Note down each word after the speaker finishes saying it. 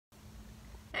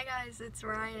Hi guys, it's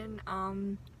Ryan.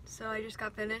 So I just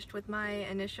got finished with my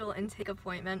initial intake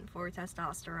appointment for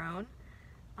testosterone.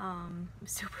 I'm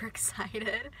super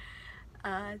excited.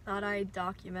 I thought I'd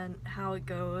document how it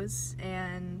goes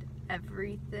and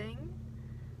everything.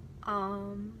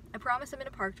 I promise I'm in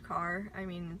a parked car. I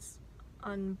mean, it's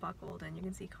unbuckled and you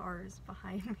can see cars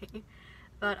behind me.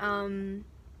 But,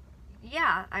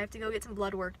 yeah, I have to go get some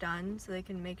blood work done so they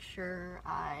can make sure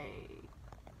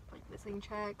missing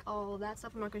check, all that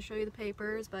stuff. I'm not going to show you the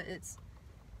papers, but it's,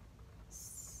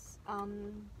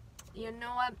 you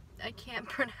know what, I can't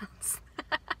pronounce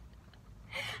that.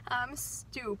 I'm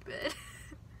stupid.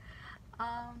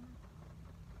 But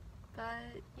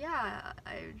yeah,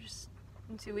 I just,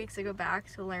 in 2 weeks I go back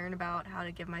to learn about how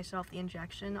to give myself the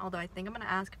injection, although I think I'm going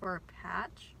to ask for a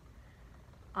patch.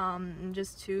 I'm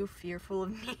just too fearful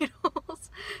of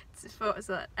needles.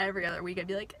 So every other week I'd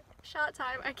be like, shot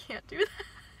time, I can't do that.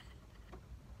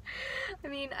 I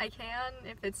mean, I can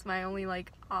if it's my only,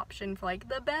 option for,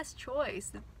 the best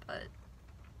choice, but,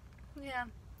 yeah.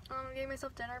 I'm getting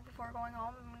myself dinner before going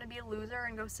home. I'm gonna be a loser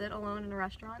and go sit alone in a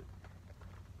restaurant.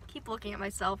 Keep looking at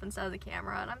myself instead of the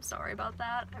camera, and I'm sorry about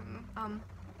that. I'm,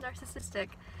 narcissistic.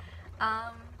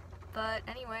 But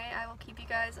anyway, I will keep you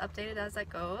guys updated as that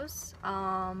goes.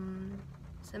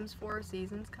 Sims 4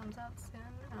 Seasons comes out soon.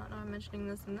 I don't know if I'm mentioning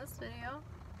this in this video.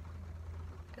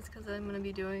 It's because I'm going to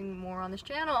be doing more on this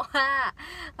channel.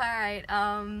 Alright,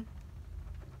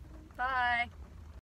 bye.